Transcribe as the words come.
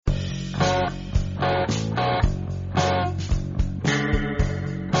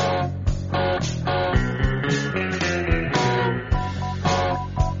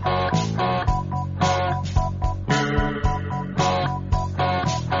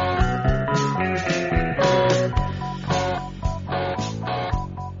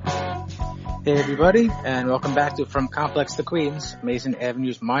Hey everybody, and welcome back to From Complex to Queens, Mason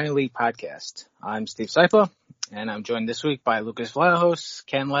Avenue's minor league podcast. I'm Steve Seipa, and I'm joined this week by Lucas Vlahos,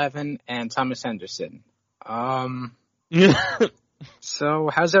 Ken Lavin, and Thomas Henderson. So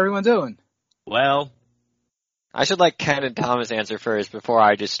how's everyone doing? Well, I should let Ken and Thomas answer first before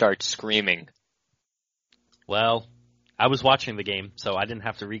I just start screaming. well, I was watching the game, so I didn't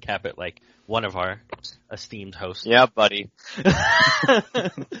have to recap it like one of our esteemed hosts. Yeah, buddy.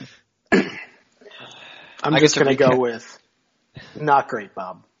 I'm just going to go with not great,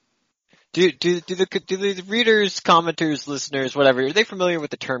 Bob. Do the readers, commenters, listeners, whatever, are they familiar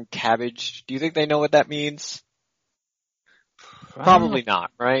with the term cabbage? Do you think they know what that means? Probably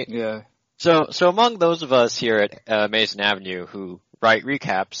not, right? Yeah. So among those of us here at Mason Avenue who write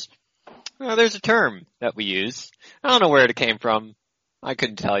recaps, there's a term that we use. I don't know where it came from. I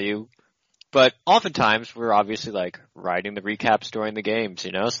couldn't tell you. But oftentimes we're obviously like writing the recaps during the games, so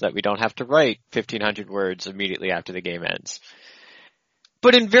that we don't have to write 1,500 words immediately after the game ends.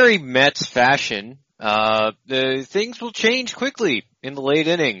 But in very Mets fashion, the things will change quickly in the late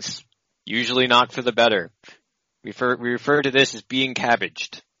innings. Usually not for the better. We refer to this as being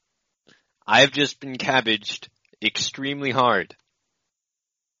cabbaged. I've just been cabbaged extremely hard.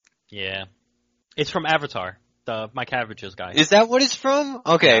 Yeah. It's from Avatar, My Cabbages guy. Is that what it's from?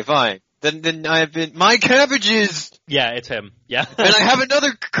 Okay, fine. Then I've been, my cabbages! Yeah, it's him. Yeah. And I have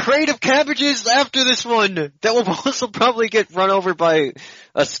another crate of cabbages after this one that will also probably get run over by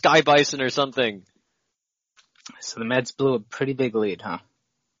a sky bison or something. So the Mets blew a pretty big lead, huh?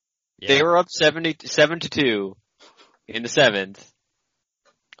 Yeah. They were up 7-2 in the seventh.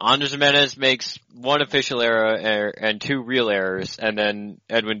 Andres Gimenez makes one official error and two real errors, and then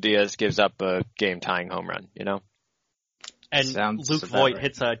Edwin Diaz gives up a game-tying home run, And Sounds Luke about Voigt right.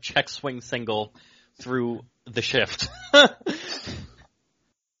 hits a check swing single through the shift.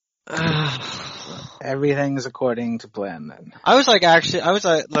 Everything's according to plan then. I was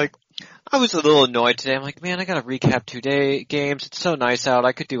a little annoyed today. I'm like, man, I gotta recap 2 games. It's so nice out.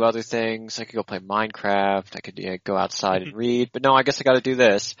 I could do other things. I could go play Minecraft. I could go outside and read. But no, I guess I gotta do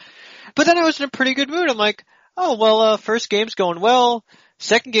this. But then I was in a pretty good mood. I'm like, oh, well, first game's going well.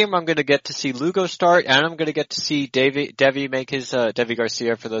 Second game, I'm gonna get to see Lugo start, and I'm gonna get to see Devi make his, Devi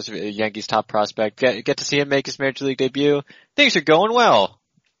Garcia, for those of you, Yankees top prospect, get to see him make his Major League debut. Things are going well.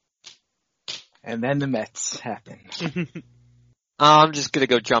 And then the Mets happen. I'm just gonna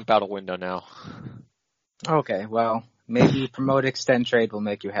go jump out a window now. Okay, well, maybe promote, extend, trade will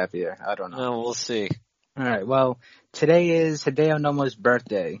make you happier. I don't know. No, we'll see. Alright, well, today is Hideo Nomo's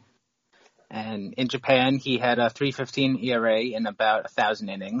birthday. And in Japan, he had a 3.15 ERA in about 1,000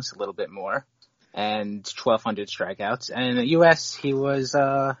 innings, a little bit more, and 1,200 strikeouts. And in the U.S., he had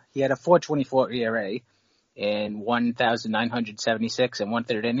a 4.24 ERA in 1,976 and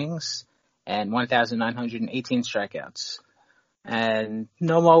one-third innings, and 1,918 strikeouts. And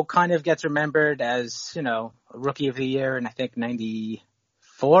Nomo kind of gets remembered as, Rookie of the Year in, I think,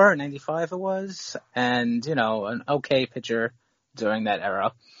 94 or 95 it was, and, an okay pitcher during that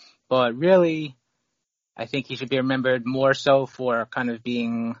era. But really, I think he should be remembered more so for kind of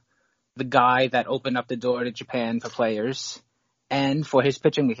being the guy that opened up the door to Japan for players, and for his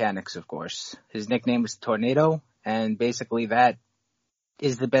pitching mechanics, of course. His nickname was Tornado, and basically that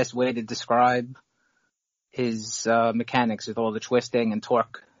is the best way to describe his mechanics with all the twisting and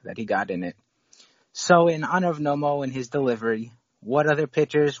torque that he got in it. So in honor of Nomo and his delivery, what other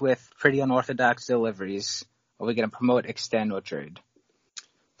pitchers with pretty unorthodox deliveries are we going to promote, extend, or trade?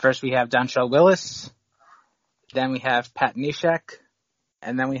 First we have Dontrelle Willis, then we have Pat Neshek,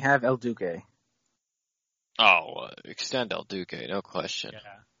 and then we have El Duque. Oh, extend El Duque, no question. Yeah.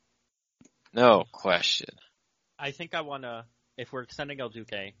 No question. I think I want to, if we're extending El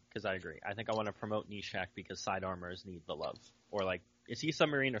Duque, because I agree, I think I want to promote Neshek because sidearmers need the love. Or is he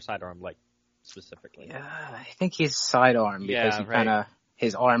submarine or sidearm, specifically? Yeah, I think he's sidearm because he kind of,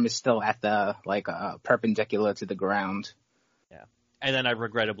 his arm is still at the, perpendicular to the ground. Yeah. And then I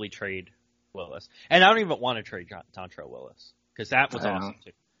regrettably trade Willis. And I don't even want to trade Dontrelle Willis because that was awesome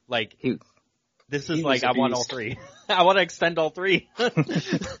too. This is I want all three. I want to extend all three.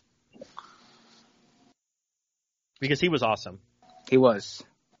 Because he was awesome. He was.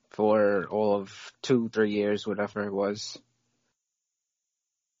 For all of 2-3 years, whatever it was.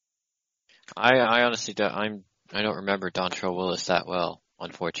 I honestly don't, I don't remember Dontrelle Willis that well,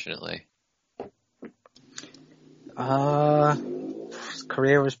 unfortunately. His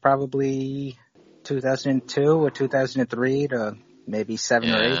career was probably 2002 or 2003 to maybe 7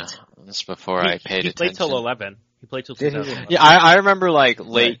 or 8. That's before I paid attention. He played till 11. He played till 2011. Yeah, I remember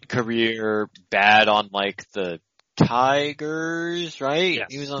late career, bad on the Tigers, right? Yes.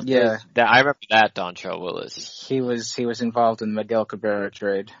 He was on Yeah. I remember that Dontrelle Willis. He was involved in the Miguel Cabrera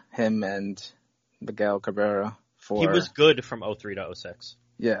trade. Him and Miguel Cabrera. He was good from 03 to 06.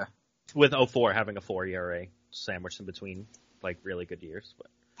 Yeah. With 04 having a 4 ERA sandwiched in between like really good years. But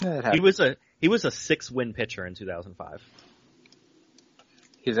Yeah, he was a 6-win pitcher in 2005.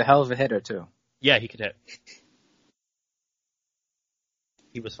 He was a hell of a hitter too. Yeah, he could hit.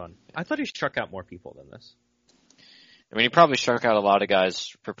 He was fun. I thought he struck out more people than this. I mean, he probably struck out a lot of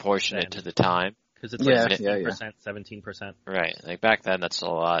guys proportionate to the time. Because it's like 16%, 17%. Right. Like back then, that's a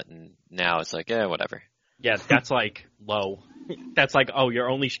lot, and now it's like, whatever. Yeah, that's like low. That's like, oh, you're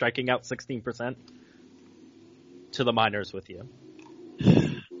only striking out 16% to the minors with you.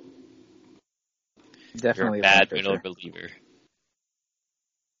 Definitely You're a bad middle reliever.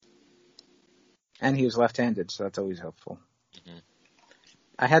 And he was left-handed, so that's always helpful. Mm-hmm.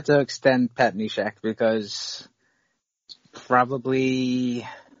 I had to extend Pat Neshek because probably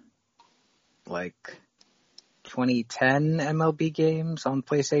like 2010 MLB games on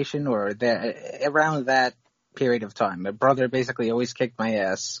PlayStation or around that period of time. My brother basically always kicked my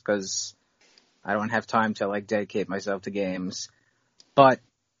ass because I don't have time to like dedicate myself to games. But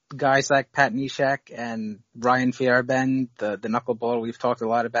guys like Pat Neshek and Ryan Fairbairn, the knuckleball we've talked a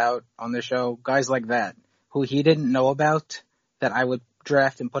lot about on the show, guys like that, who he didn't know about, that I would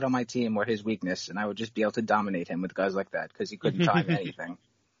draft and put on my team were his weakness, and I would just be able to dominate him with guys like that because he couldn't time anything.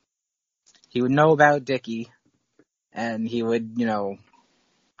 He would know about Dickey, and he would,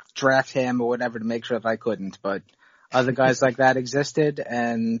 draft him or whatever to make sure that I couldn't, but other guys like that existed,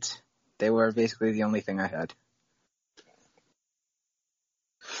 and they were basically the only thing I had.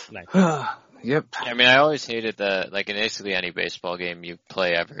 Nice. Yep. I mean, I always hated in basically any baseball game you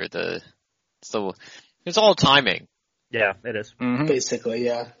play ever, it's all timing. Yeah, it is. Mm-hmm. Basically,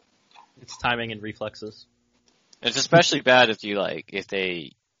 yeah. It's timing and reflexes. It's especially bad if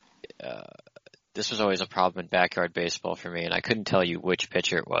this was always a problem in backyard baseball for me, and I couldn't tell you which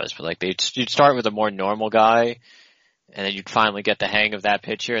pitcher it was, but you'd start with a more normal guy, and then you'd finally get the hang of that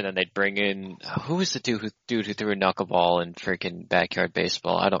pitcher, and then they'd bring in, who was the dude who threw a knuckleball in freaking backyard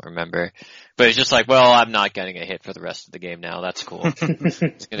baseball? I don't remember. But it's just like, well, I'm not getting a hit for the rest of the game now. That's cool.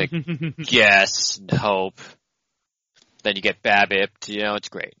 It's gonna guess and hope. Then you get BABIP'd, it's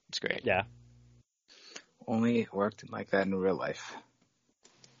great. It's great. Yeah. Only worked like that in real life.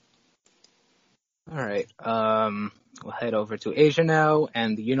 All right. We'll head over to Asia now,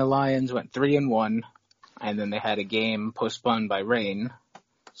 and the Unilions went 3-1, and then they had a game postponed by rain,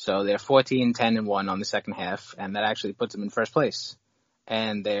 so they're 14-10-1 on the second half, and that actually puts them in first place.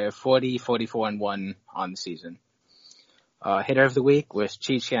 And they're 40-44-1 on the season. Hitter of the week was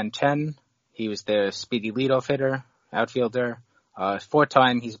Chi-Chian Chen. He was their speedy leadoff hitter, outfielder. Fourth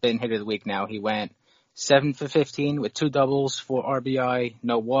time he's been hitter of the week now. He went 7 for 15 with 2 doubles, 4 RBI,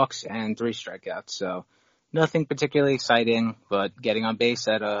 no walks, and 3 strikeouts. So nothing particularly exciting, but getting on base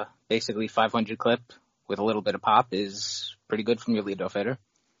at a basically 500 clip with a little bit of pop is pretty good from your leadoff hitter.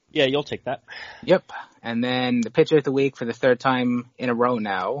 Yeah, you'll take that. Yep. And then the pitcher of the week for the third time in a row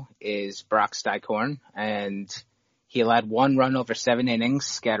now is Brock Steichhorn, and he allowed 1 run over 7 innings,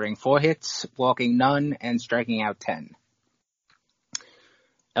 scattering 4 hits, walking none, and striking out 10.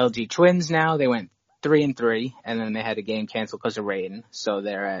 LG Twins now, they went 3-3, and then they had a game canceled because of rain. So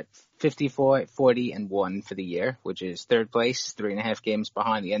they're at 54-40-1 for the year, which is third place, 3.5 games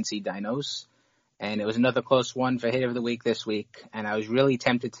behind the NC Dinos. And it was another close one for hitter of the week this week. And I was really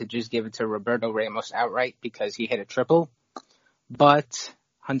tempted to just give it to Roberto Ramos outright because he hit a triple. But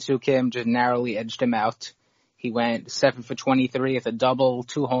Hyun-Soo Kim just narrowly edged him out. He went 7 for 23 with a double,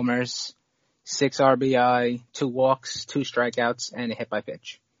 2 homers, 6 RBI, 2 walks, 2 strikeouts, and a hit by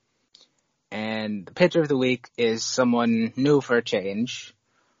pitch. And the pitcher of the week is someone new for a change,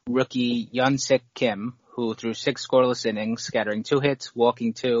 rookie Hyun-Sik Kim, who threw 6 scoreless innings, scattering 2 hits,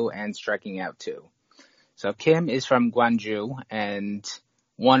 walking 2, and striking out 2. So Kim is from Gwangju, and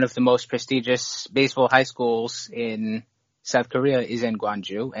one of the most prestigious baseball high schools in South Korea is in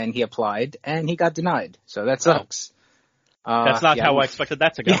Gwangju, and he applied, and he got denied. So that sucks. That's not how I expected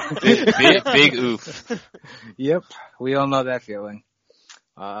that to go. big oof. Yep, we all know that feeling.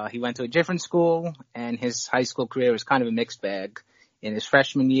 He went to a different school, and his high school career was kind of a mixed bag. In his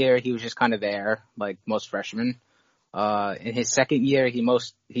freshman year, he was just kind of there, like most freshmen. In his second year, he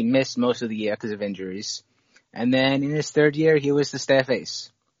missed most of the year because of injuries. And then in his third year, he was the staff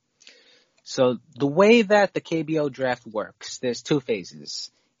ace. So the way that the KBO draft works, there's 2 phases.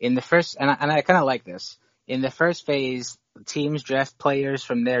 In the first, and I kind of like this. In the first phase, teams draft players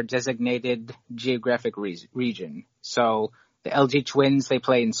from their designated geographic region. So the LG Twins, they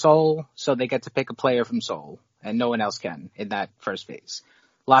play in Seoul, so they get to pick a player from Seoul. and no one else can in that first phase.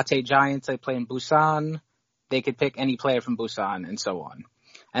 Lotte Giants, they play in Busan. They could pick any player from Busan and so on.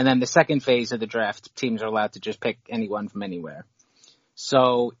 And then the second phase of the draft, teams are allowed to just pick anyone from anywhere.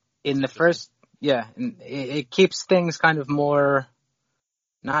 So in the first, it keeps things kind of more,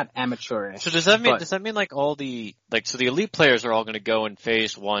 not amateurish. So does that mean like all the, like, so the elite players are all going to go in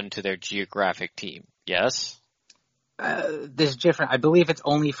phase one to their geographic team? Yes? There's different, I believe it's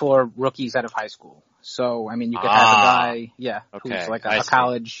only for rookies out of high school. So, I mean, you could have a guy, who's like a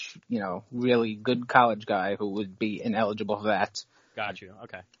college, really good college guy who would be ineligible for that. Got you.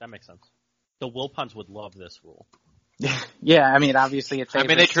 Okay. That makes sense. The Wilpons would love this rule. Yeah, I mean, obviously it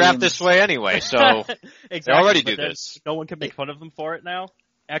favors they draft teams. this way anyway, so exactly, they already do this. No one can make fun of them for it now?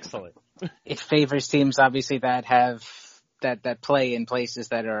 Excellent. It favors teams, obviously, that have, that play in places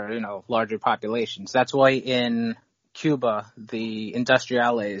that are, larger populations. That's why in Cuba, the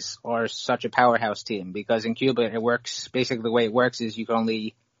Industriales are such a powerhouse team, because in Cuba it works, basically the way it works is you can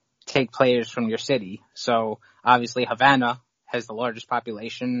only take players from your city. So obviously Havana has the largest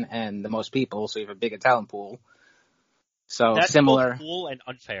population and the most people, so you have a bigger talent pool. So that's similar. Both cool and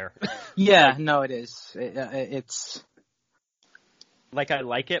unfair. Yeah, no, it is. It's like, I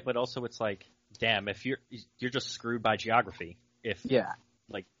like it, but also it's like, damn, if you're just screwed by geography.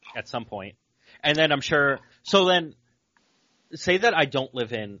 Like at some point. And then I'm sure, so then, say that I don't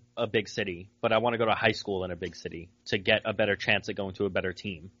live in a big city, but I want to go to high school in a big city to get a better chance at going to a better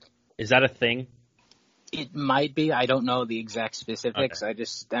team. Is that a thing? It might be. I don't know the exact specifics. Okay.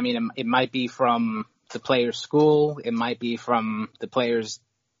 It might be from the player's school. It might be from the player's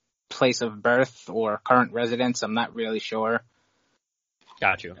place of birth or current residence. I'm not really sure.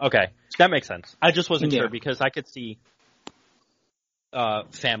 Got you. Okay. That makes sense. I just wasn't sure because I could see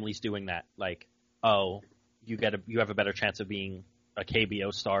families doing that. Like, oh, you have a better chance of being a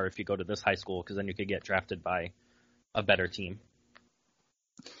KBO star if you go to this high school because then you could get drafted by a better team.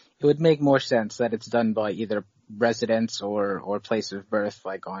 It would make more sense that it's done by either residence or place of birth,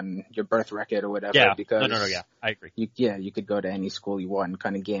 like on your birth record or whatever. Yeah. Because no, I agree. You could go to any school you want and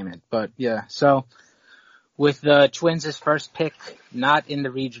kind of game it. But yeah, so with the Twins' first pick, not in the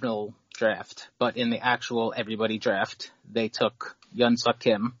regional draft, but in the actual everybody draft, they took Hyun-Suk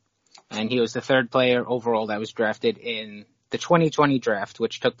Kim, and he was the third player overall that was drafted in the 2020 draft,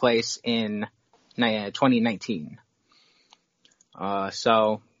 which took place in 2019.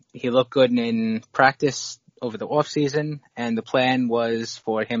 So he looked good in practice over the off season, and the plan was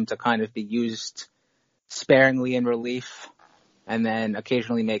for him to kind of be used sparingly in relief and then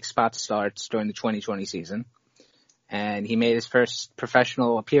occasionally make spot starts during the 2020 season. And he made his first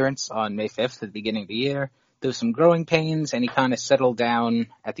professional appearance on May 5th at the beginning of the year. There was some growing pains, and he kind of settled down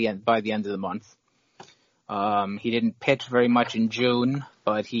by the end of the month. He didn't pitch very much in June,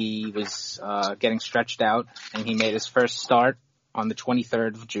 but he was getting stretched out, and he made his first start on the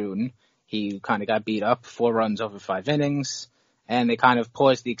 23rd of June. He kind of got beat up, 4 runs over 5 innings, and they kind of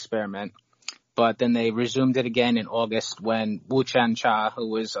paused the experiment. But then they resumed it again in August when Woo Chan-cha, who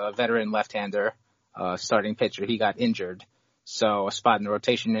was a veteran left-hander, starting pitcher, he got injured. So a spot in the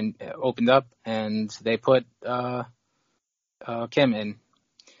rotation opened up, and they put Kim in.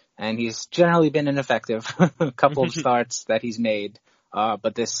 And he's generally been ineffective. A couple of starts that he's made,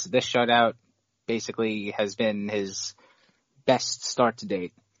 but this shutout basically has been his best start to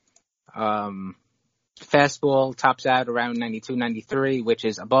date. Fastball tops out around 92, 93, which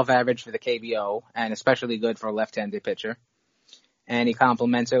is above average for the KBO, and especially good for a left-handed pitcher. And he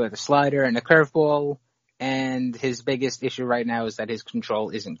complements it with a slider and a curveball. And his biggest issue right now is that his control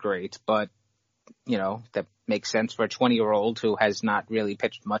isn't great, but, that makes sense for a 20-year-old who has not really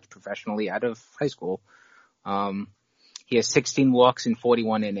pitched much professionally out of high school. He has 16 walks in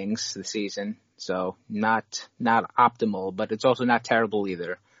 41 innings this season, so not optimal, but it's also not terrible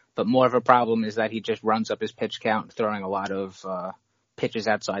either. But more of a problem is that he just runs up his pitch count, throwing a lot of pitches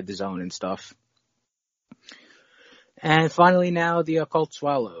outside the zone and stuff. And finally now the Occult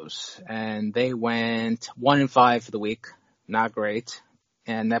Swallows, and they went 1-5 for the week. Not great.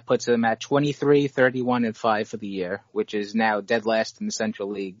 And that puts them at 23, 31, and 5 for the year, which is now dead last in the Central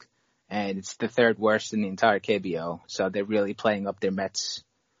League. And it's the third worst in the entire KBO. So they're really playing up their Mets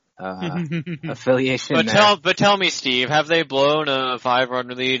affiliation. But tell me, Steve, have they blown a 5-run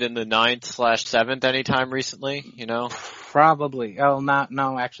lead in the 9th/7th anytime recently? Probably. Oh,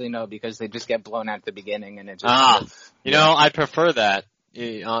 no, actually no, because they just get blown out at the beginning, and it just. I'd prefer that,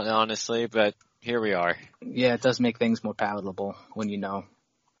 honestly, but here we are. Yeah, it does make things more palatable when you know.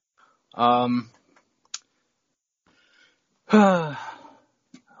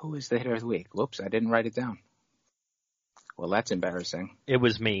 Who is the hitter of the week? Whoops, I didn't write it down. Well, that's embarrassing. It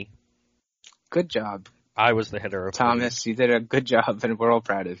was me. Good job. I was the hitter of Thomas, you did a good job, and we're all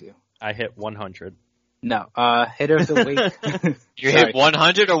proud of you. I hit 100. No, hitter of the week. You hit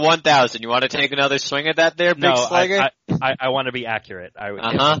 100 or 1,000? You want to take another swing at that there, Big Slugger? I want to be accurate. I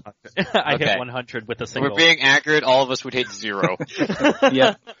hit 100 with a single. We're being accurate. All of us would hit 0.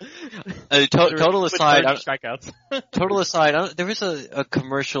 Yeah. Total aside, strikeouts. Total aside, there was a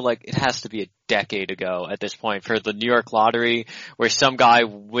commercial, like, it has to be a decade ago at this point, for the New York Lottery, where some guy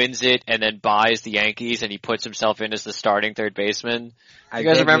wins it and then buys the Yankees and he puts himself in as the starting third baseman. You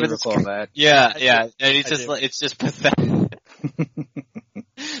guys remember this? That. Yeah, and it's just pathetic.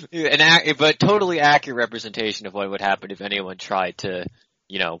 But totally accurate representation of what would happen if anyone tried to,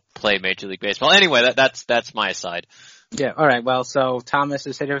 play Major League Baseball. Anyway, that's my side. Yeah, alright, well, so Thomas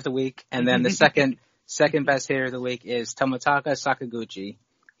is hitter of the week, and then the second best hitter of the week is Tomotaga Sakaguchi.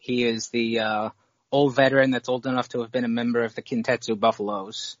 He is the old veteran that's old enough to have been a member of the Kintetsu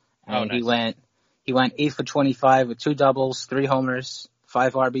Buffaloes. And nice. he went 8 for 25 with 2 doubles, 3 homers,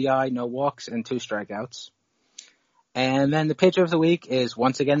 5 RBI, no walks, and 2 strikeouts. And then the pitcher of the week is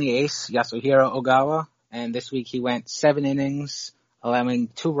once again the ace, Yasuhiro Ogawa. And this week he went 7 innings, allowing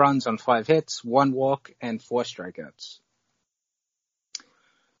 2 runs on 5 hits, 1 walk, and 4 strikeouts.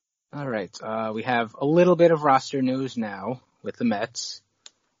 All right, we have a little bit of roster news now with the Mets.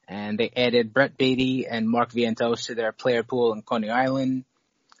 And they added Brett Beatty and Mark Vientos to their player pool in Coney Island.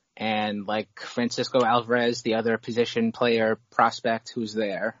 And like Francisco Alvarez, the other position player prospect who's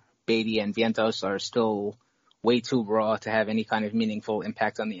there, Beatty and Vientos are still way too raw to have any kind of meaningful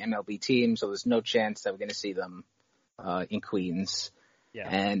impact on the MLB team, so there's no chance that we're going to see them in Queens. Yeah.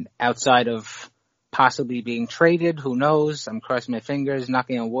 And outside of possibly being traded, who knows? I'm crossing my fingers,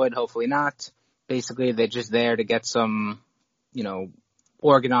 knocking on wood, hopefully not. Basically, they're just there to get some,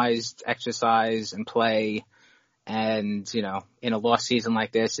 organized exercise and play. And, in a lost season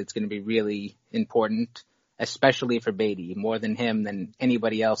like this, it's going to be really important, especially for Beatty. More than him, than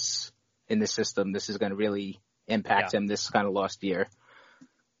anybody else in the system, this is going to really impact him this kind of lost year.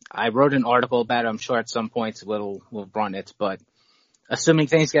 I wrote an article about it. I'm sure at some point we'll run it, but assuming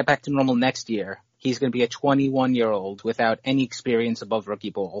things get back to normal next year, he's going to be a 21-year-old without any experience above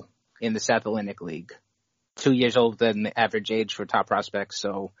rookie ball in the South Atlantic League. 2 years older than the average age for top prospects,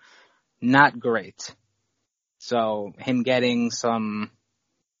 so not great. So him getting some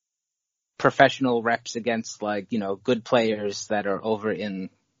professional reps against good players that are over in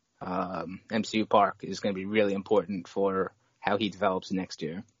MCU Park is going to be really important for how he develops next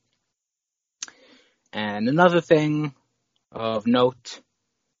year. And another thing of note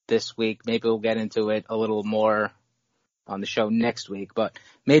this week, maybe we'll get into it a little more on the show next week, but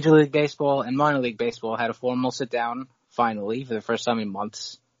Major League Baseball and Minor League Baseball had a formal sit down finally for the first time in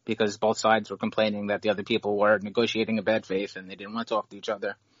months because both sides were complaining that the other people were negotiating in bad faith and they didn't want to talk to each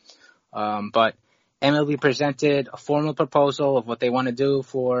other. But MLB presented a formal proposal of what they want to do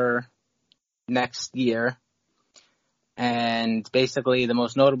for next year. And basically the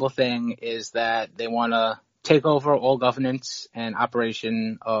most notable thing is that they want to take over all governance and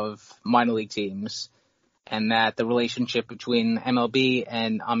operation of minor league teams, and that the relationship between MLB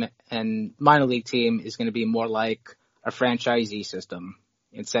and minor league team is going to be more like a franchisee system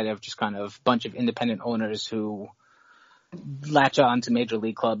instead of just kind of bunch of independent owners who latch on to major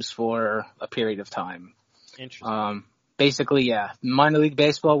league clubs for a period of time. Interesting. Basically, minor league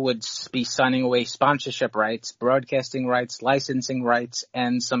baseball would be signing away sponsorship rights, broadcasting rights, licensing rights,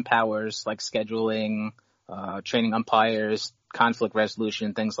 and some powers like scheduling, training umpires, conflict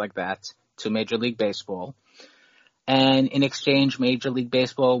resolution, things like that to Major League Baseball. And in exchange, Major League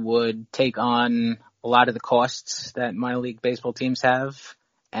Baseball would take on a lot of the costs that minor league baseball teams have,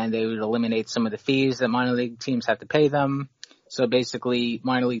 and they would eliminate some of the fees that minor league teams have to pay them. So basically,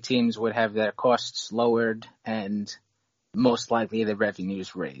 minor league teams would have their costs lowered and most likely their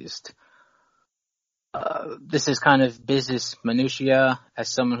revenues raised. This is kind of business minutiae. As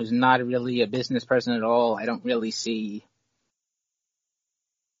someone who's not really a business person at all, I don't really see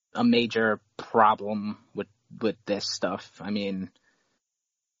a major problem with this stuff. I mean,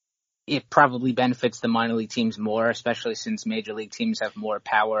 it probably benefits the minor league teams more, especially since major league teams have more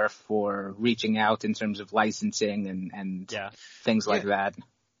power for reaching out in terms of licensing and things like that.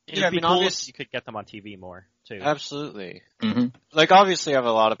 It'd be cool if you could get them on TV more, too. Absolutely. Mm-hmm. Like, obviously,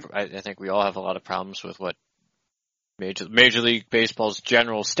 I think we all have a lot of problems with what Major League Baseball's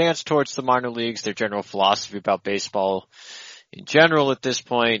general stance towards the minor leagues, their general philosophy about baseball in general at this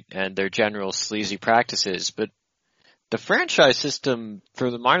point, and their general sleazy practices. But the franchise system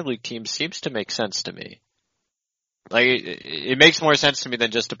for the minor league teams seems to make sense to me. Like, it makes more sense to me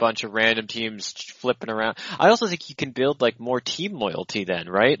than just a bunch of random teams flipping around. I also think you can build, like, more team loyalty then,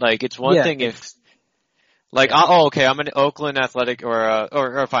 right? Like, it's one thing if Like, okay, I'm an Oakland Athletic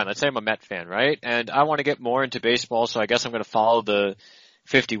or fine, let's say I'm a Met fan, right? And I want to get more into baseball, so I guess I'm going to follow the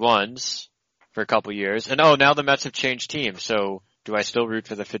 51s for a couple years. And now the Mets have changed teams, so do I still root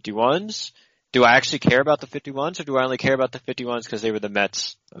for the 51s? Do I actually care about the 51s, or do I only care about the 51s because they were the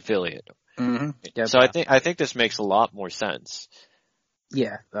Mets affiliate? Mm-hmm. Yep. So I think this makes a lot more sense.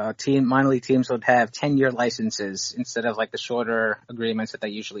 Yeah, minor league teams would have 10-year licenses instead of like the shorter agreements that they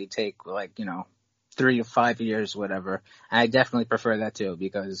usually take, like 3 to 5 years, whatever. And I definitely prefer that too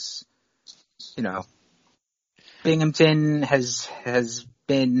because, Binghamton has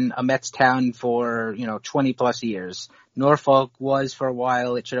been a Mets town for 20 plus years. Norfolk was for a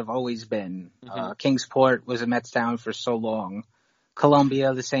while. It should have always been. Mm-hmm. Kingsport was a Mets town for so long.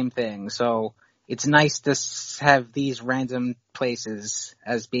 Columbia, the same thing. So it's nice to have these random places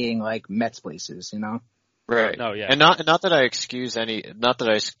as being like Mets places, Right. No, yeah. And not that I excuse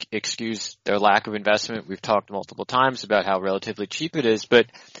their lack of investment. We've talked multiple times about how relatively cheap it is, but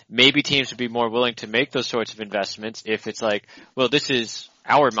maybe teams would be more willing to make those sorts of investments if it's like, well, this is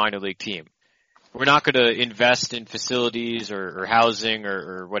our minor league team. We're not going to invest in facilities or housing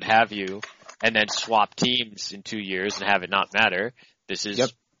or what have you and then swap teams in 2 years and have it not matter. This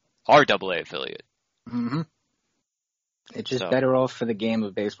is our AA affiliate. Mm-hmm. It's just better off for the game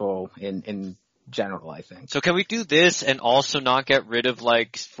of baseball in general, I think. So can we do this and also not get rid of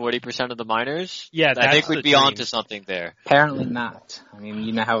like 40% of the minors? Yeah, I think we'd be onto something there. Apparently not. I mean,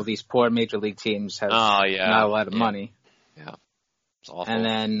 you know how these poor major league teams have not a lot of money. Yeah. It's awful. And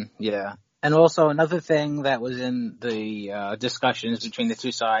then, And also another thing that was in the discussions between the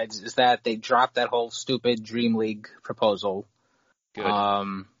two sides is that they dropped that whole stupid Dream League proposal.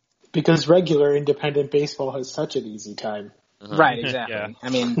 Good. Because regular independent baseball has such an easy time. Uh-huh. Right, exactly. Yeah. I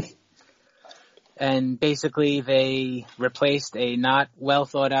mean, and basically they replaced a not well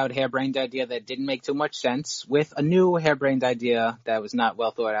thought out harebrained idea that didn't make too much sense with a new harebrained idea that was not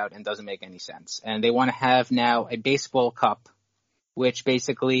well thought out and doesn't make any sense. And they want to have now a baseball cup, which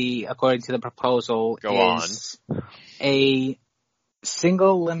basically, according to the proposal, is a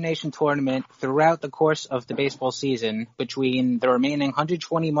single elimination tournament throughout the course of the baseball season between the remaining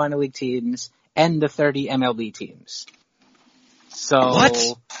 120 minor league teams and the 30 MLB teams. So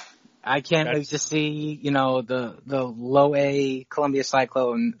what? I can't wait to see, the low A Columbia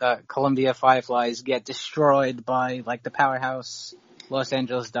Cyclone, Columbia Fireflies get destroyed by like the powerhouse Los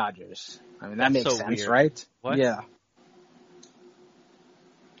Angeles Dodgers. I mean, that makes sense, weird. right? What? Yeah.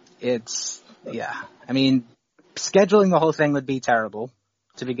 I mean, scheduling the whole thing would be terrible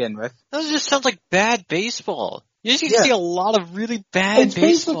to begin with. That just sounds like bad baseball. You see a lot of really bad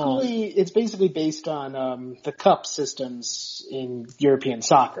baseball. It's basically based on the cup systems in European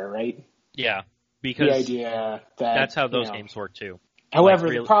soccer, right? Yeah, because the idea that that's how those games work too. However,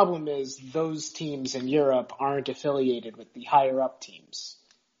 the problem is those teams in Europe aren't affiliated with the higher up teams.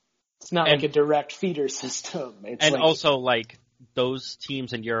 It's not like a direct feeder system. Also those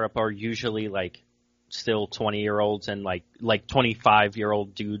teams in Europe are usually like still 20-year-olds and like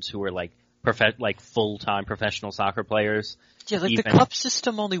 25-year-old dudes who are like full-time professional soccer players. Yeah, the cup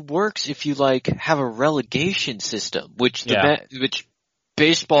system only works if you have a relegation system, which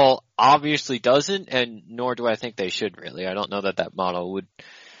baseball obviously doesn't, and nor do I think they should really. I don't know that model would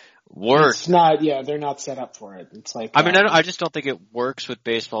work. It's not, they're not set up for it. It's like I just don't think it works with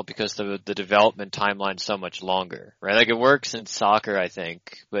baseball because the development timeline's so much longer, right? Like it works in soccer, I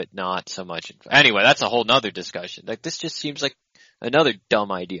think, but not so much. Anyway, that's a whole nother discussion. Like this just seems like another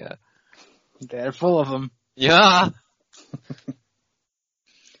dumb idea. They're full of them. Yeah.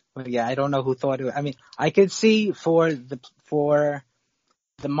 But yeah, I don't know who thought it. I mean, I could see for the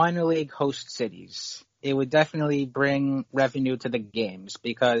minor league host cities, it would definitely bring revenue to the games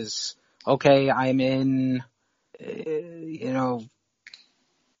because, okay, I'm in,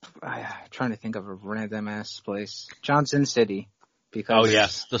 I'm trying to think of a random ass place, Johnson City, because oh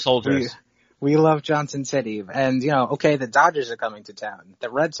yes, the Soldiers. We love Johnson City, and okay, the Dodgers are coming to town, the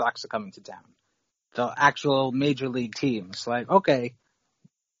Red Sox are coming to town, the actual major league teams. Like, okay,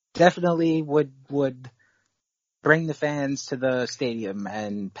 definitely would bring the fans to the stadium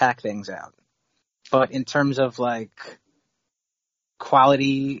and pack things out. But in terms of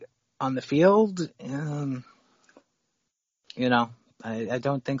quality on the field, I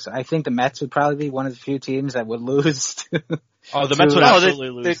don't think so. I think the Mets would probably be one of the few teams that would lose. The Mets would absolutely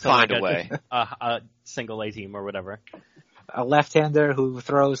lose. They'd find a way. A single A team or whatever. A left-hander who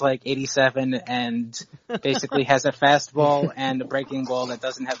throws 87 and basically has a fastball and a breaking ball that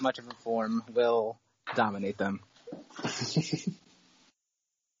doesn't have much of a form will dominate them.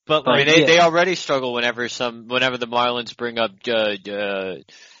 But they already struggle whenever the Marlins bring up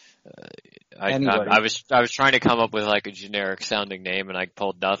I was trying to come up with like a generic sounding name and I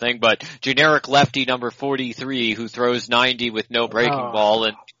pulled nothing, but generic lefty number 43 who throws 90 with no breaking ball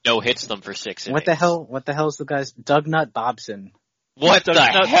and no hits them for 6 innings. What the hell's the guy's Dougnutt Bobson? What the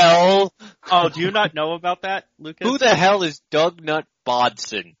hell? Oh, do you not know about that, Lucas? Who the hell is Dougnutt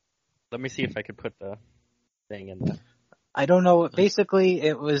Bodson? Let me see if I can put the thing in there. I don't know. Basically,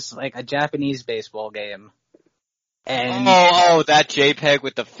 it was like a Japanese baseball game. And that JPEG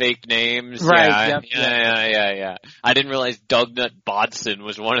with the fake names. Right. Yeah. I didn't realize Dougnutt Bodson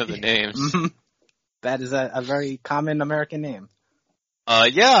was one of the names. That is a very common American name.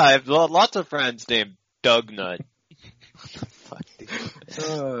 Yeah, I have lots of friends named Dougnutt. Fuck,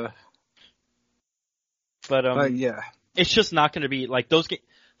 dude. But yeah, it's just not going to be like those.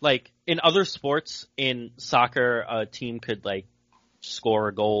 Like in other sports, in soccer, a team could like score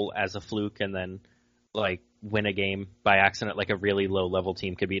a goal as a fluke and then like win a game by accident. Like a really low level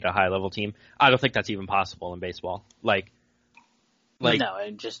team could beat a high level team. I don't think that's even possible in baseball. Like no,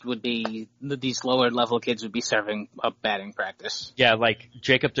 it just would be these lower level kids would be serving up batting practice. Yeah, like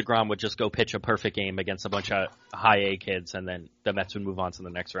Jacob deGrom would just go pitch a perfect game against a bunch of high A kids, and then the Mets would move on to the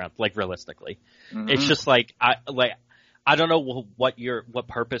next round. Like realistically, It's just like I don't know what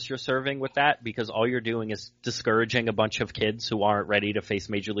purpose you're serving with that, because all you're doing is discouraging a bunch of kids who aren't ready to face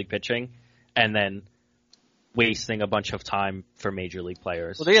major league pitching, and then wasting a bunch of time for major league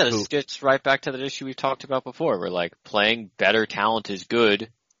players. Well, yeah, this gets right back to the issue we've talked about before, where like playing better talent is good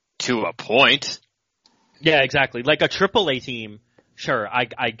to a point. Yeah, exactly. Like a AAA team, sure,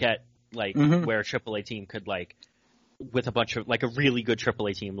 I get like where a AAA team could like with a bunch of like a really good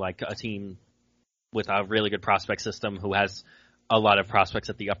AAA team, like a team with a really good prospect system who has a lot of prospects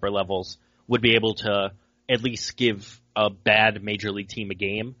at the upper levels would be able to at least give a bad major league team a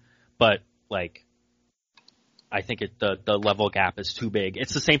game. But like, I think the level gap is too big.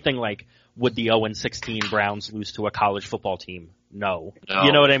 It's the same thing like, would the 0-16 Browns lose to a college football team? No.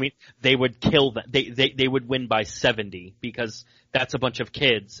 You know what I mean? They would kill them. They would win by 70 because that's a bunch of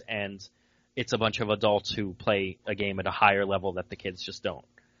kids and it's a bunch of adults who play a game at a higher level that the kids just don't.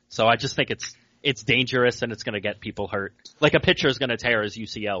 So I just think it's dangerous and it's going to get people hurt. Like a pitcher is going to tear his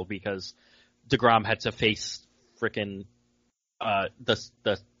UCL because DeGrom had to face frickin'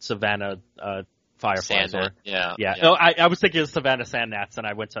 the Savannah Fireflies. Yeah. No, I was thinking of Savannah Sandgnats and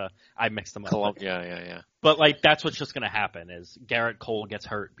I mixed them up. Yeah. But like that's what's just going to happen is Garrett Cole gets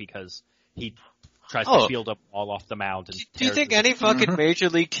hurt because he tries to field a ball off the mound. And do you think any fucking major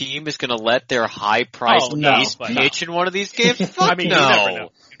league team is going to let their high-priced ace pitch in one of these games? Fuck no.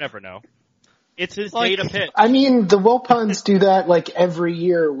 You never know. It's his day to pitch. I mean, the Wilpons do that like every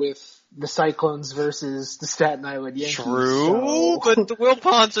year with the Cyclones versus the Staten Island Yankees. True, but the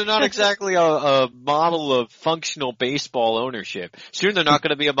Wilpons are not exactly a model of functional baseball ownership. Soon they're not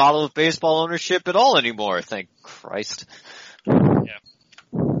going to be a model of baseball ownership at all anymore, thank Christ. Yeah.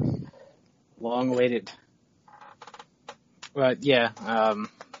 Long awaited. But yeah,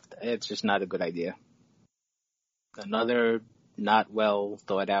 it's just not a good idea. Another not well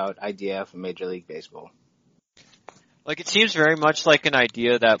thought out idea for Major League Baseball. Like it seems very much like an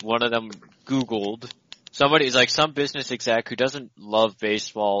idea that one of them Googled. Somebody's like some business exec who doesn't love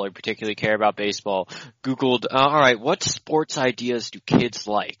baseball or particularly care about baseball Googled, alright, what sports ideas do kids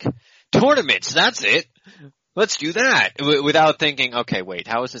like? Tournaments, that's it! Let's do that! Without thinking, okay, wait,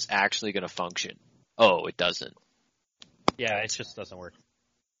 how is this actually going to function? Oh, it doesn't. Yeah, it just doesn't work.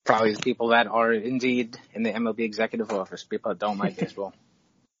 Probably the people that are indeed in the MLB executive office, people that don't like baseball.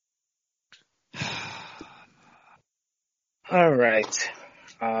 All right.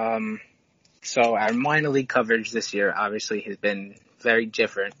 So our minor league coverage this year obviously has been very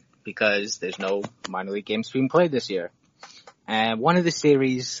different because there's no minor league games being played this year. And one of the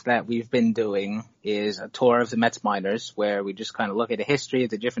series that we've been doing is a tour of the Mets minors where we just kind of look at the history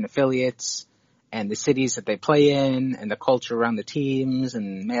of the different affiliates and the cities that they play in and the culture around the teams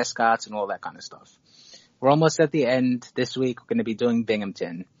and mascots and all that kind of stuff. We're almost at the end. This week we're going to be doing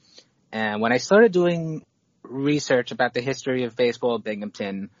Binghamton. And when I started doing research about the history of baseball at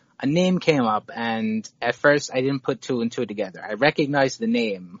Binghamton, a name came up, and at first I didn't put two and two together. I recognized the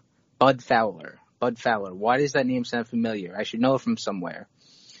name, Bud Fowler. Bud Fowler. Why does that name sound familiar? I should know it from somewhere.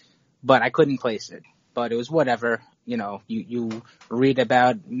 But I couldn't place it. But it was whatever. You know, you read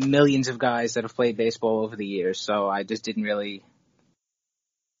about millions of guys that have played baseball over the years, so I just didn't really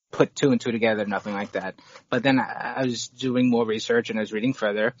put two and two together, nothing like that. But then I was doing more research and I was reading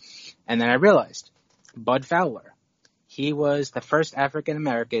further, and then I realized Bud Fowler. He was the first African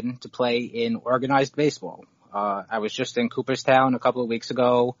American to play in organized baseball. I was just in Cooperstown a couple of weeks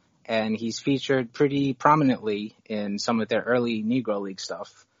ago, and he's featured pretty prominently in some of their early Negro League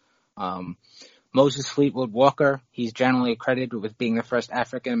stuff. Moses Fleetwood Walker, he's generally credited with being the first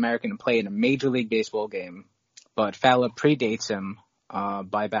African American to play in a Major League Baseball game, but Fowler predates him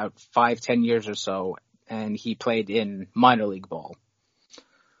by about 5-10 years or so, and he played in minor league ball.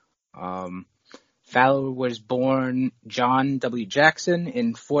 Fowler was born John W. Jackson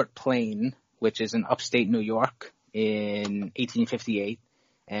in Fort Plain, which is in upstate New York, in 1858.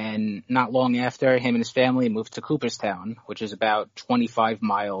 And not long after, him and his family moved to Cooperstown, which is about 25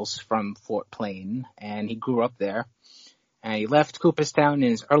 miles from Fort Plain, and he grew up there. And he left Cooperstown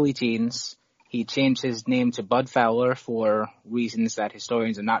in his early teens. He changed his name to Bud Fowler for reasons that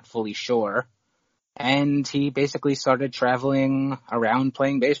historians are not fully sure. And he basically started traveling around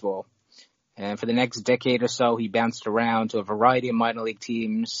playing baseball. And for the next decade or so, he bounced around to a variety of minor league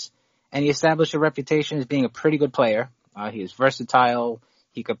teams. And he established a reputation as being a pretty good player. He was versatile.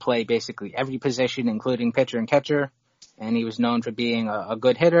 He could play basically every position, including pitcher and catcher. And he was known for being a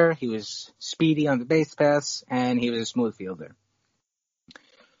good hitter. He was speedy on the base paths, and he was a smooth fielder.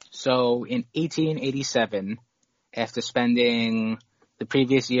 So in 1887, after spending the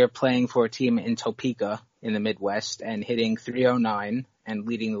previous year playing for a team in Topeka in the Midwest and hitting .309 and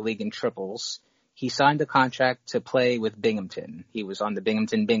leading the league in triples, he signed a contract to play with Binghamton. He was on the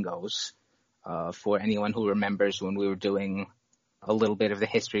Binghamton Bingos, for anyone who remembers when we were doing a little bit of the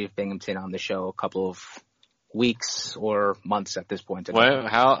history of Binghamton on the show a couple of weeks or months at this point.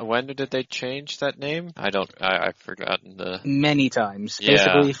 When did they change that name? I've forgotten Many times. Yeah.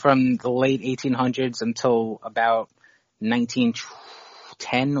 Basically from the late 1800s until about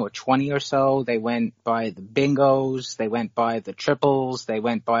 1910 or 20 or so, they went by the Bingos, they went by the Triples, they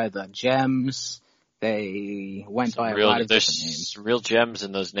went by the Gems, they went by a lot of different names. There's real gems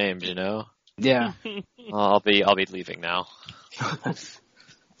in those names, you know? Yeah. I'll be leaving now.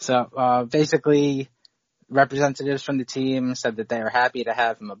 So, basically, representatives from the team said that they were happy to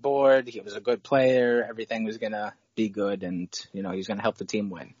have him aboard. He was a good player. Everything was going to be good, and, he was going to help the team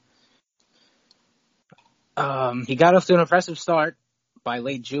win. He got off to an impressive start. By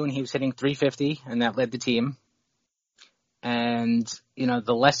late June, he was hitting .350, and that led the team. And,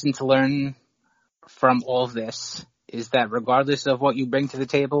 the lesson to learn from all of this is that regardless of what you bring to the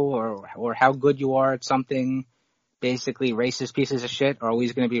table or how good you are at something, basically racist pieces of shit are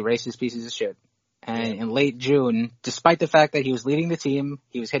always going to be racist pieces of shit. And in late June, despite the fact that he was leading the team,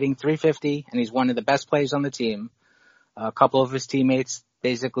 he was hitting .350, and he's one of the best players on the team, a couple of his teammates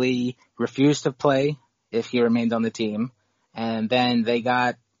basically refused to play if he remained on the team. And then they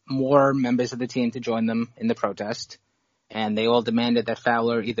got more members of the team to join them in the protest. And they all demanded that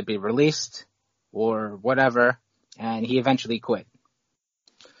Fowler either be released or whatever. And he eventually quit.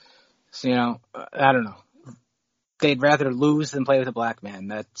 So, I don't know. They'd rather lose than play with a black man.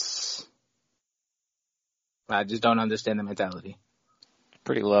 I just don't understand the mentality.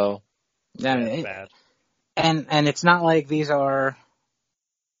 Pretty low. Yeah, bad. And it's not like these are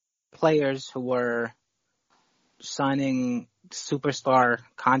players who were signing superstar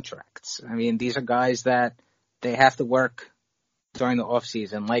contracts. I mean, these are guys that they have to work during the off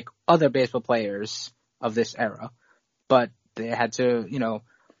season, like other baseball players of this era. But they had to,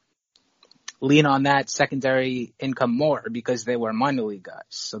 lean on that secondary income more because they were minor league guys.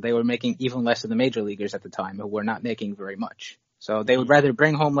 So they were making even less than the major leaguers at the time who were not making very much. So they would rather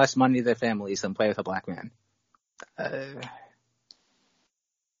bring home less money to their families than play with a black man. I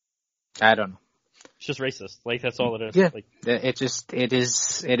don't know. It's just racist. Like, that's all it is. Yeah. Like, it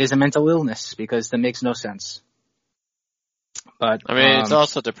is a mental illness because that makes no sense. But I mean, it's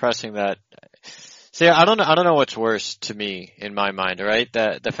also depressing that. See, I don't know what's worse to me in my mind, right?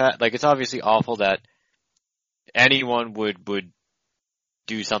 The fact, like, it's obviously awful that anyone would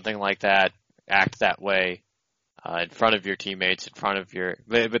do something like that, act that way, in front of your teammates,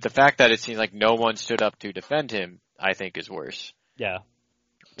 but the fact that it seems like no one stood up to defend him, I think is worse. yeah.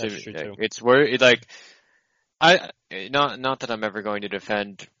 That's true too. It's not that I'm ever going to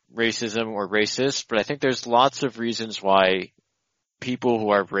defend racism or racists, but I think there's lots of reasons why people who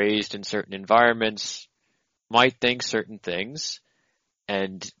are raised in certain environments might think certain things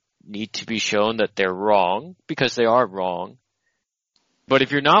and need to be shown that they're wrong because they are wrong. But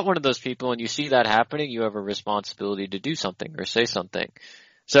if you're not one of those people and you see that happening, you have a responsibility to do something or say something.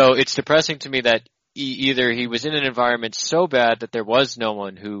 So it's depressing to me that either he was in an environment so bad that there was no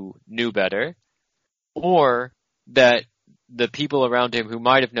one who knew better, or that the people around him who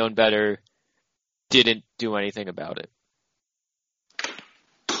might have known better didn't do anything about it.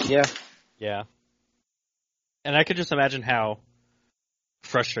 Yeah. Yeah. And I could just imagine how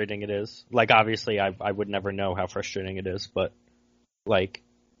frustrating it is. Like, obviously, I would never know how frustrating it is, but, like,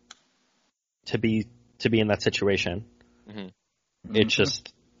 to be in that situation, Mm-hmm. it's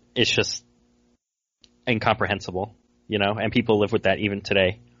just, it's just incomprehensible, and people live with that even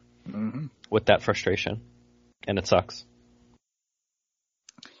today, with that frustration, and it sucks.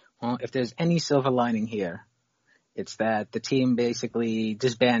 Well, if there's any silver lining here, it's that the team basically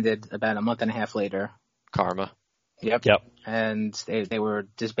disbanded about a month and a half later. Karma. Yep. And they were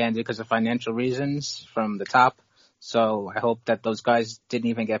disbanded because of financial reasons from the top. So I hope that those guys didn't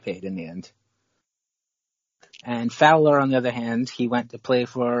even get paid in the end. And Fowler, on the other hand, he went to play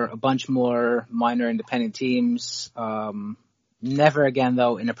for a bunch more minor independent teams. Never again,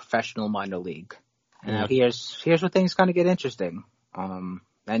 though, in a professional minor league. And now here's where things kind of get interesting.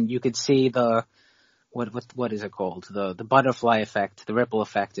 And you could see the what is it called? The butterfly effect, the ripple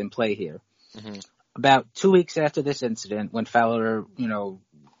effect in play here. Mm-hmm. About 2 weeks after this incident, when Fowler,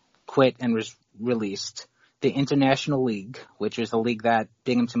 quit and was released, the International League, which was the league that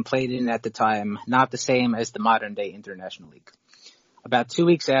Binghamton played in at the time, not the same as the modern-day International League. About 2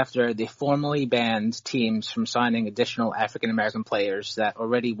 weeks after, they formally banned teams from signing additional African-American players that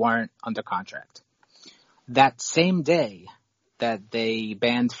already weren't under contract. That same day that they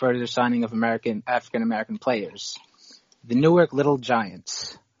banned further signing of African-American players, the Newark Little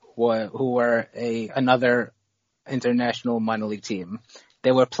Giants, who were another international minor league team,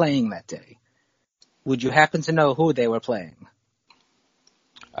 they were playing that day. Would you happen to know who they were playing?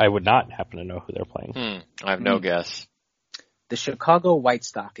 I would not happen to know who they're playing. I have no guess. The Chicago White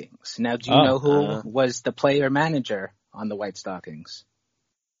Stockings. Now, do you know who was the player manager on the White Stockings?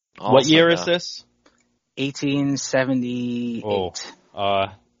 What year is this? 1878.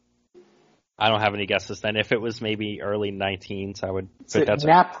 I don't have any guesses then. If it was maybe early 19s, I would. Is it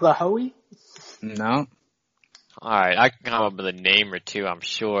Nap Lahoe? No. All right, I can come up with a name or two, I'm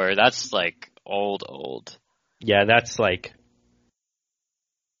sure. That's like old. Yeah, that's like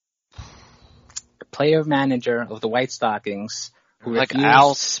the player manager of the White Stockings. Who like refused...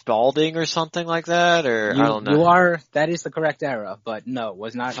 Al Spalding or something like that, or I don't know. That is the correct era, but no, it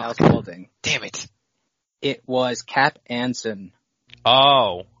was not Al Spalding. Damn it. It was Cap Anson.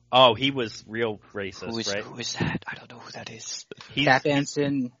 Oh, he was real racist, right? Who is that? I don't know who that is. Cap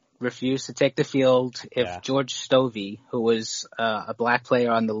Anson refused to take the field if George Stovey, who was a black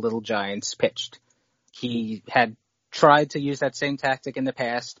player on the Little Giants, pitched. He had tried to use that same tactic in the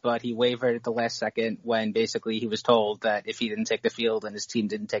past, but he wavered at the last second when basically he was told that if he didn't take the field and his team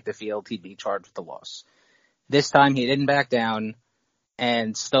didn't take the field, he'd be charged with the loss. This time he didn't back down,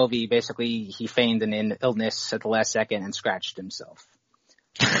 and Stovey basically, he feigned an illness at the last second and scratched himself.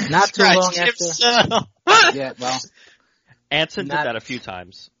 Not too long after. Yeah, well. Anson did that a few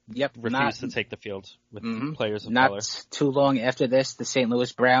times. Yep. Refused to take the field with players of color. Not too long after this, the St.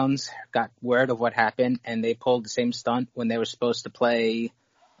 Louis Browns got word of what happened, and they pulled the same stunt when they were supposed to play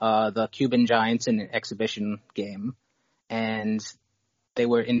the Cuban Giants in an exhibition game. And they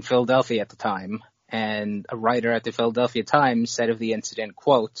were in Philadelphia at the time. And a writer at the Philadelphia Times said of the incident,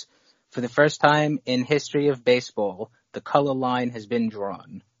 quote, "For the first time in history of baseball, the color line has been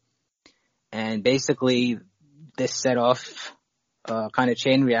drawn." And basically, this set off a kind of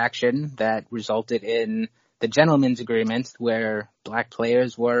chain reaction that resulted in the gentleman's agreement where black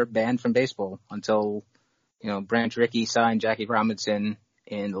players were banned from baseball until, Branch Rickey signed Jackie Robinson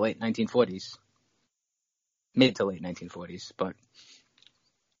in the late 1940s. Mid to late 1940s, but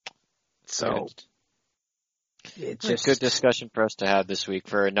so it's just a good discussion for us to have this week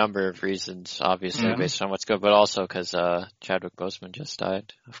for a number of reasons, obviously, based on what's good, but also because Chadwick Boseman just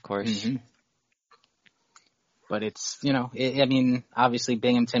died, of course. Mm-hmm. But it's, obviously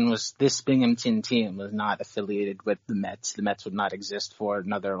this Binghamton team was not affiliated with the Mets. The Mets would not exist for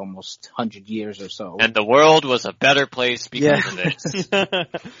another almost 100 years or so. And the world was a better place because of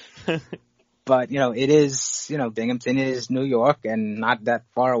this. But, it is, Binghamton is New York and not that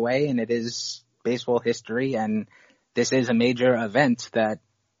far away, and it is baseball history, and this is a major event that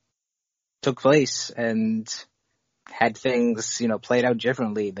took place and had things, played out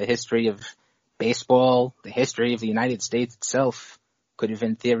differently. The history of baseball, the history of the United States itself could have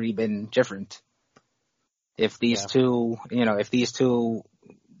in theory been different. If these two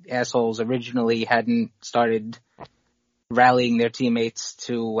assholes originally hadn't started rallying their teammates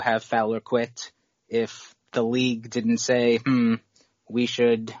to have Fowler quit, if the league didn't say, we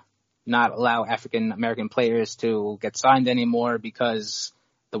should not allow African American players to get signed anymore because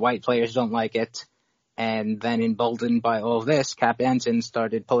the white players don't like it. And then emboldened by all of this, Cap Anson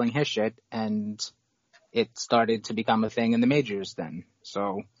started pulling his shit, and it started to become a thing in the majors then.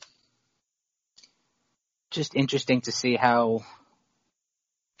 So, just interesting to see how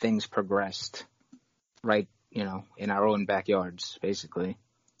things progressed, right, in our own backyards, basically.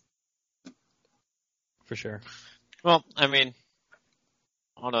 For sure. Well,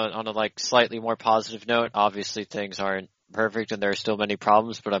 on a like slightly more positive note, obviously things aren't perfect and there are still many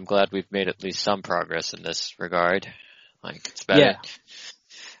problems, but I'm glad we've made at least some progress in this regard. Like, it's better. Yeah.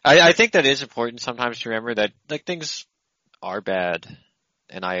 I think that is important sometimes to remember that, like, things are bad,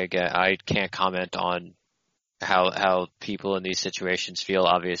 and I can't comment on how people in these situations feel,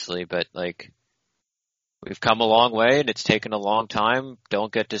 obviously, but, like, we've come a long way and it's taken a long time.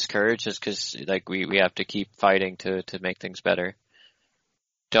 Don't get discouraged just because, like, we have to keep fighting to make things better.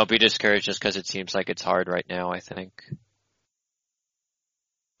 Don't be discouraged just because it seems like it's hard right now, I think.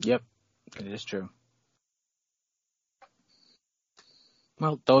 Yep, it is true.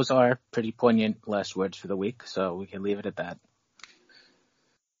 Well, those are pretty poignant last words for the week, so we can leave it at that.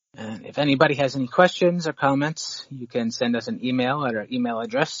 And if anybody has any questions or comments, you can send us an email at our email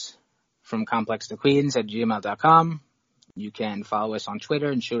address from complextoqueens@gmail.com. You can follow us on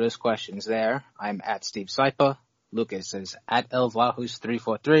Twitter and shoot us questions there. I'm at Steve Saipa. Lucas is at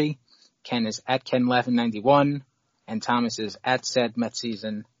elvlahus343. Ken is at KenLaughing91. And Thomas is at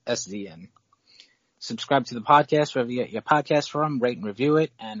SaidMetSeason SDN. Subscribe to the podcast wherever you get your podcast from. Rate and review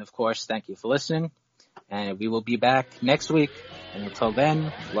it. And, of course, thank you for listening. And we will be back next week. And until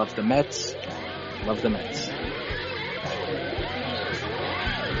then, love the Mets. Love the Mets.